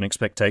people would have an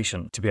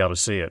expectation to be able to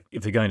see it.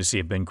 If they're going to see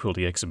a Ben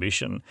Quilty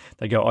exhibition,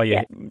 they go, oh,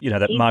 yeah,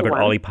 that He's Margaret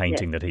Olley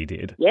painting that he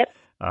did. Yep.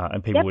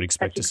 And people would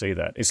expect to see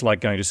that. It's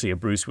like going to see a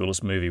Bruce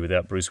Willis movie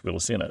without Bruce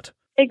Willis in it.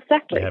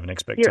 Exactly. They have an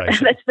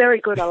expectation. That's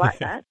very good. I like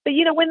that. But,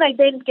 when they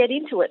then get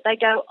into it, they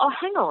go, oh,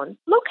 hang on,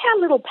 look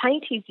how little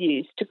paint he's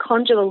used to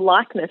conjure the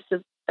likeness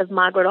of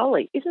Margaret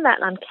Olley. Isn't that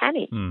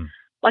uncanny?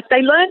 Like,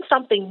 they learn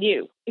something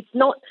new. It's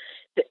not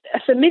a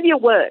familiar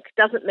work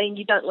doesn't mean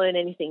you don't learn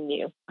anything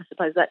new. I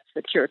suppose that's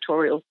the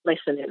curatorial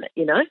lesson in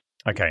it,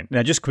 Okay.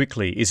 Now, just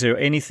quickly, is there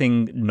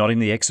anything not in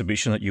the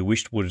exhibition that you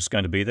wished was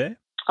going to be there?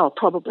 Oh,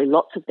 probably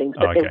lots of things,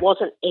 but there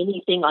wasn't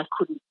anything I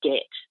couldn't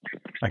get.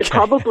 Okay.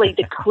 Probably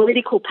the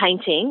critical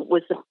painting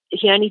was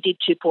he only did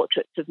 2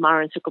 portraits of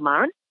Myuran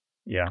Sukumaran.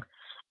 Yeah.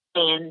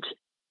 And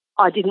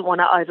I didn't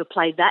want to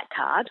overplay that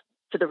card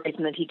for the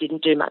reason that he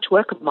didn't do much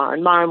work of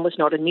Myuran. Myuran was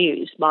not a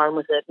muse. Myuran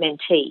was a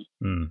mentee.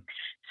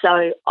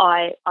 So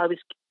I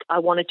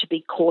wanted to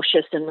be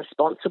cautious and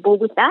responsible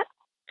with that,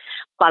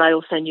 but I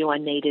also knew I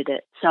needed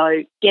it.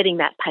 So getting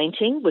that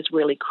painting was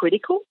really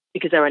critical,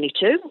 because there are only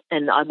 2,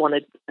 and I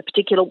wanted a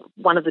particular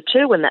one of the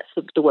 2, and that's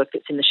the work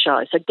that's in the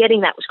show. So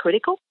getting that was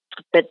critical,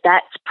 but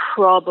that's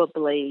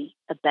probably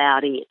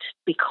about it,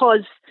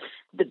 because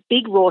the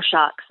big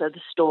Rorschachs are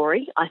the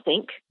story, I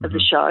think, of the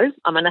show.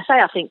 I say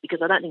I think because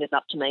I don't think it's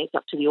up to me, it's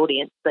up to the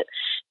audience, but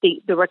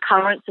the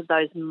recurrence of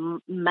those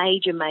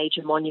major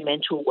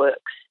monumental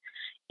works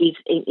is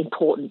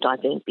important, I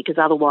think, because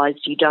otherwise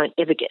you don't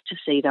ever get to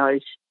see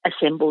those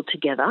assembled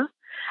together.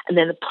 And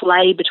then the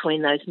play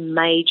between those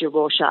major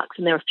Rorschachs,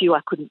 and there are a few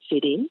I couldn't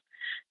fit in,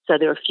 so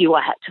there are a few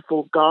I had to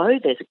forego.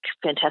 There's a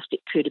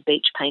fantastic Kuta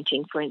Beach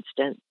painting, for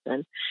instance,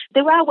 and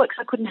there are works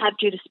I couldn't have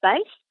due to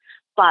space,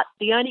 but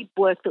the only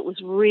work that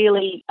was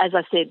really, as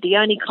I said, the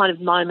only kind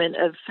of moment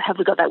of have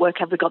we got that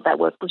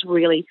work was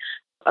really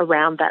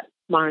around that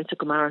Myuran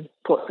Sukumaran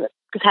portrait,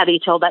 because how do you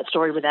tell that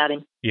story without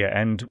him? Yeah,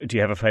 and do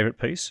you have a favourite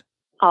piece?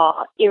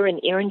 Irin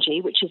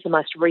Irinji, which is the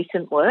most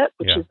recent work,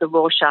 which is the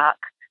Rorschach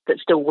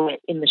that's still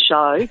wet in the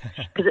show,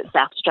 because it's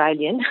South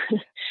Australian.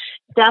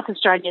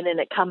 And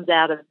it comes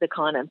out of the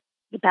kind of,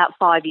 about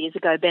 5 years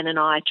ago, Ben and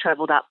I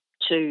travelled up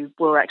we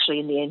were actually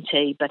in the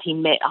NT, but he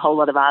met a whole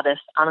lot of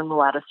artists, Anangu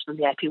artists from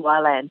the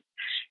APY land,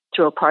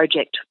 through a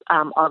project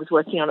I was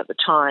working on at the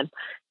time.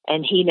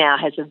 And he now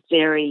has a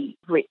very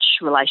rich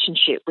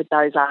relationship with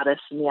those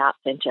artists in the Art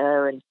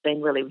Centre, and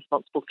been really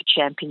responsible for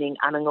championing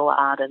Anangu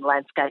art and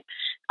landscape,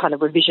 kind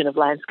of revision of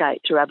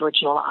landscape through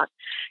Aboriginal art.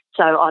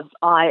 So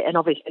and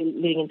obviously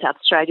living in South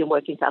Australia and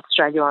working in South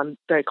Australia, I'm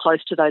very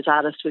close to those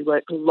artists. We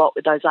work a lot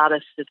with those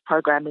artists as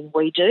programming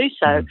we do.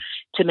 So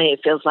to me, it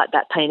feels like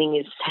that painting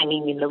is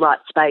hanging in the right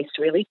space,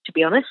 really, to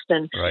be honest.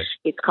 And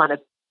it's kind of,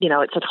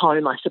 it's at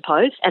home, I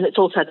suppose. And it's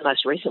also the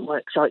most recent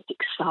work, so it's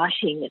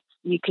exciting.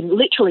 You can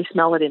literally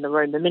smell it in the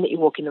room. The minute you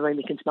walk in the room,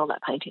 you can smell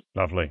that painting.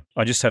 Lovely.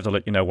 I just have to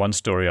let you know one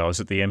story. I was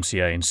at the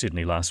MCA in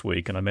Sydney last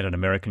week, and I met an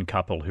American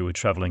couple who were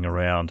travelling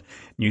around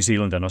New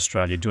Zealand and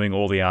Australia doing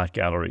all the art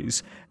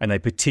galleries, and they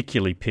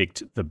particularly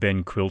picked the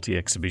Ben Quilty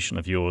exhibition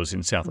of yours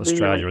in South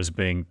Australia as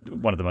being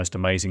one of the most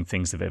amazing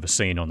things they've ever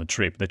seen on the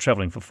trip. They're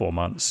travelling for 4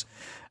 months,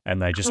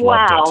 and they just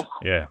loved it.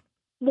 Yeah.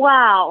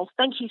 Wow.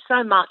 Thank you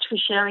so much for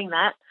sharing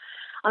that.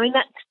 I mean,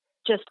 that's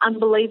just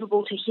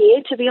unbelievable to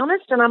hear, to be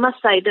honest. And I must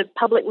say, the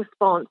public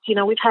response,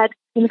 we've had,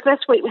 in the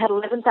first week, we had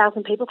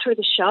 11,000 people through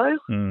the show.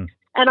 And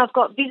I've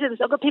got visitors,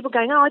 I've got people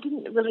going, I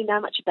didn't really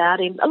know much about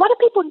him. A lot of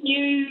people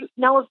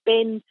know of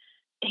Ben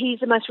he's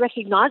the most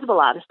recognisable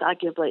artist,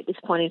 arguably, at this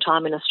point in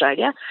time in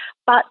Australia,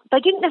 but they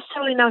didn't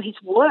necessarily know his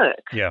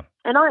work. Yeah.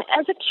 And I,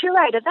 as a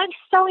curator, that's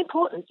so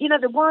important. You know,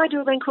 the Why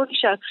Do a Ben Quilty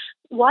Show?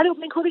 Why do a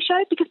Ben Quilty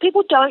Show? Because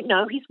people don't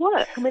know his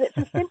work. I mean, it's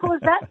as simple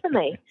as that for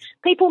me.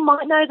 People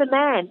might know the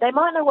man. They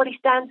might know what he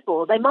stands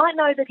for. They might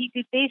know that he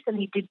did this and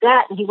he did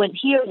that and he went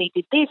here and he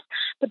did this,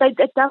 but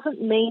it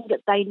doesn't mean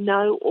that they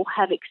know or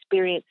have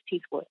experienced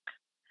his work.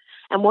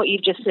 And what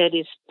you've just said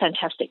is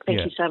fantastic.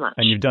 Thank you so much.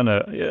 And you've done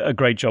a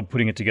great job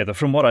putting it together,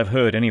 from what I've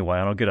heard anyway,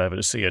 and I'll get over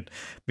to see it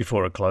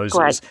before it closes.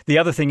 Great. The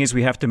other thing is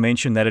we have to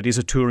mention that it is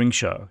a touring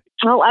show.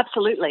 Oh,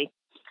 absolutely.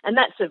 And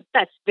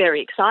that's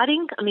very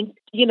exciting. I mean,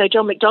 you know,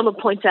 John McDonald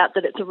points out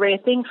that it's a rare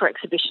thing for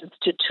exhibitions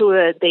to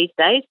tour these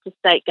days to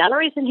state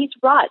galleries, and he's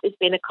right. There's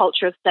been a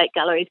culture of state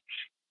galleries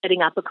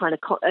setting up a kind of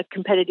a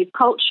competitive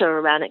culture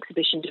around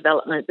exhibition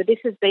development, but this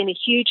has been a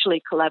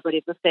hugely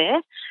collaborative affair,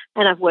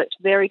 and I've worked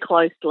very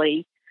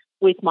closely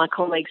with my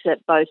colleagues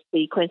at both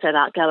the Queensland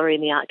Art Gallery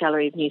and the Art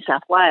Gallery of New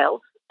South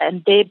Wales,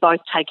 and they're both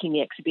taking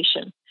the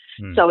exhibition.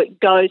 So it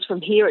goes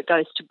from here, it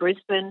goes to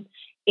Brisbane.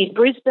 In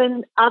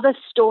Brisbane, other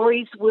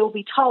stories will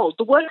be told.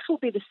 The works will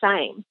be the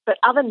same, but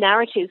other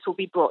narratives will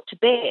be brought to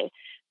bear.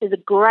 There's a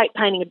great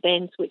painting of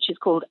Ben's, which is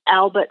called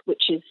Albert,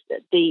 which is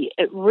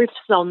it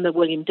riffs on the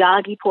William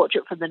Dargie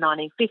portrait from the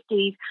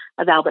 1950s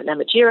of Albert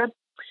Namatjira.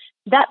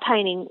 That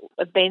painting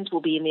of Ben's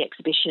will be in the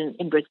exhibition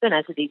in Brisbane,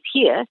 as it is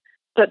here,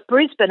 but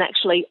Brisbane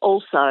actually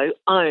also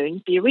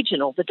own the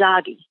original, the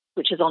Dargie,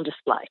 which is on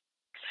display.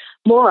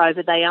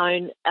 Moreover, they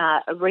own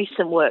a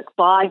recent work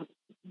by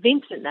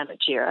Vincent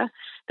Namatjira,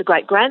 the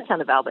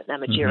great-grandson of Albert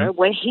Namatjira,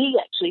 where he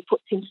actually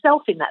puts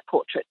himself in that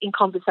portrait in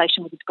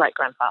conversation with his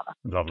great-grandfather.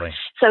 Lovely.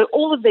 So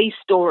all of these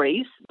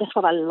stories, that's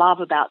what I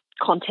love about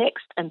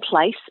context and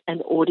place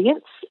and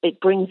audience. It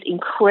brings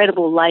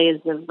incredible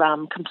layers of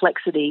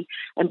complexity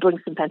and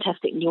brings some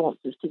fantastic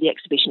nuances to the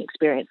exhibition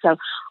experience. So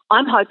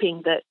I'm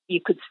hoping that you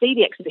could see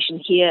the exhibition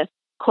here,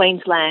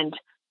 Queensland,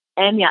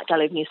 and the Art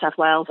Gallery of New South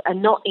Wales,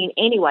 and not in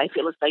any way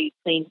feel as though you've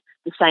seen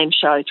the same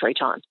show 3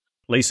 times.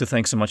 Lisa,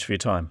 thanks so much for your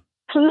time.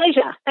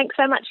 Pleasure. Thanks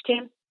so much,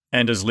 Tim.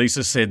 And as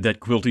Lisa said, that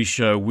Quilty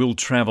Show will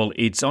travel.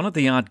 It's on at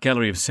the Art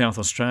Gallery of South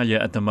Australia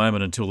at the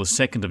moment until the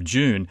 2nd of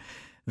June,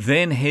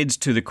 then heads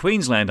to the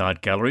Queensland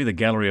Art Gallery, the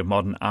Gallery of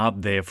Modern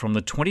Art there, from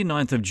the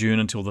 29th of June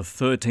until the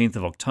 13th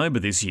of October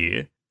this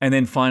year, and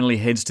then finally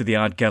heads to the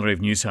Art Gallery of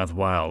New South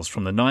Wales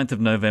from the 9th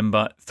of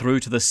November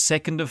through to the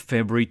 2nd of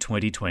February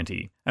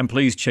 2020. And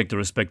please check the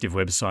respective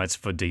websites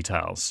for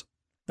details.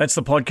 That's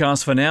the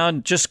podcast for now.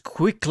 Just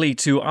quickly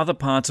to other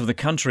parts of the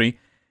country,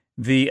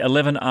 the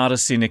 11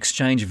 artists in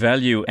Exchange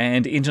Value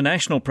and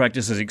international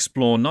practices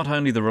explore not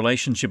only the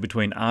relationship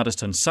between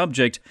artist and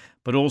subject,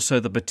 but also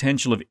the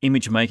potential of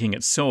image making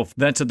itself.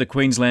 That's at the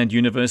Queensland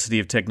University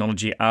of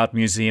Technology Art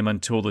Museum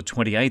until the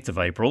 28th of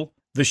April.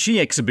 The She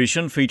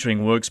exhibition,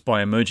 featuring works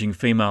by emerging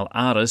female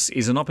artists,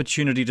 is an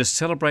opportunity to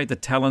celebrate the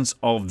talents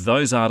of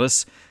those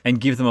artists and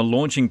give them a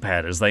launching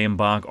pad as they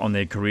embark on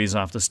their careers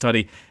after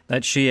study.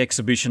 That She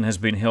exhibition has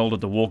been held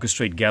at the Walker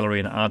Street Gallery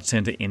and Art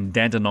Centre in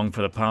Dandenong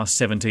for the past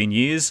 17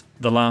 years,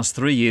 the last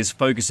 3 years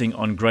focusing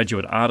on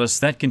graduate artists.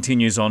 That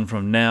continues on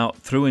from now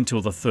through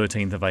until the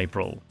 13th of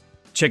April.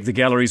 Check the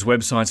gallery's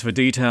websites for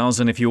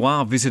details, and if you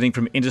are visiting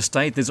from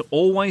interstate, there's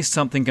always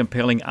something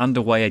compelling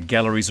underway at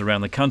galleries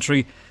around the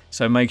country,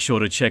 so make sure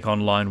to check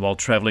online while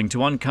travelling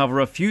to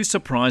uncover a few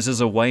surprises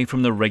away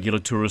from the regular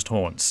tourist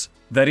haunts.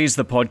 That is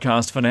the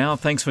podcast for now.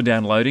 Thanks for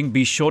downloading.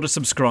 Be sure to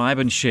subscribe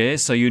and share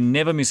so you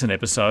never miss an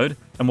episode,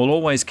 and we'll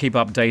always keep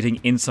updating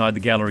inside the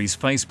gallery's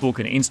Facebook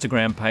and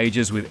Instagram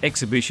pages with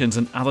exhibitions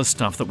and other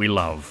stuff that we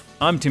love.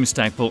 I'm Tim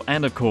Stackpole,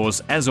 and of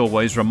course, as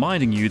always,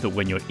 reminding you that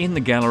when you're in the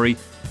gallery,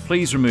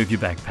 please remove your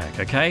backpack,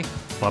 okay?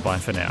 Bye-bye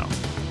for now.